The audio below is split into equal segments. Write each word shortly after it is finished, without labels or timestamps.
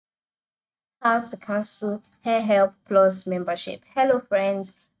How to cancel AirHelp Plus membership. Hello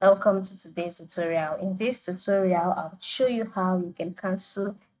friends, welcome to today's tutorial. In this tutorial, I'll show you how you can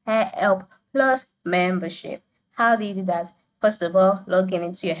cancel AirHelp Plus membership. How do you do that? First of all, log in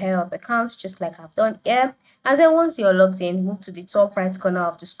into your AirHelp account just like I've done here. And then once you're logged in, move to the top right corner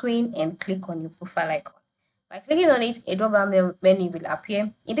of the screen and click on your profile icon. By clicking on it, a drop-down menu will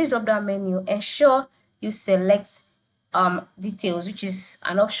appear. In this drop-down menu, ensure you select details, which is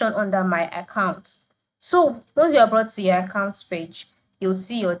an option under my account. So once you're brought to your account page, you'll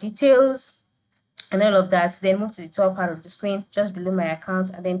see your details and all of that. Then move to the top part of the screen just below my account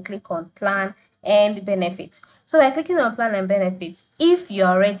and then click on plan and benefits. So by clicking on plan and benefits, if you're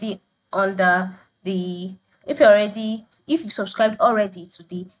already under the if you've subscribed already to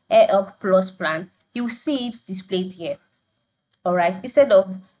the AirHelp Plus plan, you will see it displayed here. All right, instead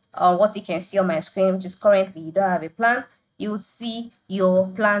of what you can see on my screen, which is currently you don't have a plan, you would see your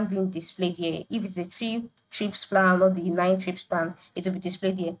plan being displayed here. If it's a 3 trips plan or the 9 trips plan, it will be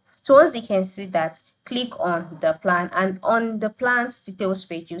displayed here. So once you can see that, click on the plan, and on the plan's details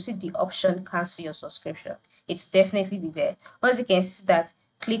page, you'll see the option cancel your subscription. It's definitely be there. Once you can see that,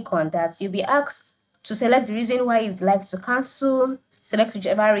 click on that. You'll be asked to select the reason why you'd like to cancel. Select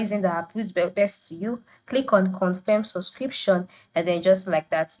whichever reason that appeals best to you. Click on confirm subscription, and then just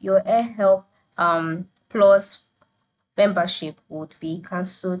like that, your AirHelp Plus membership would be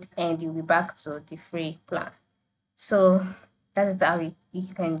cancelled and you'll be back to the free plan. So that is how you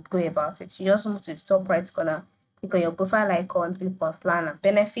can go about it. You just move to the top right corner, click on your profile icon, click on plan and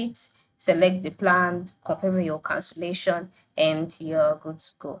benefits, select the plan, confirm your cancellation, and you're good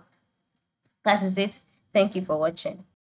to go. That is it. Thank you for watching.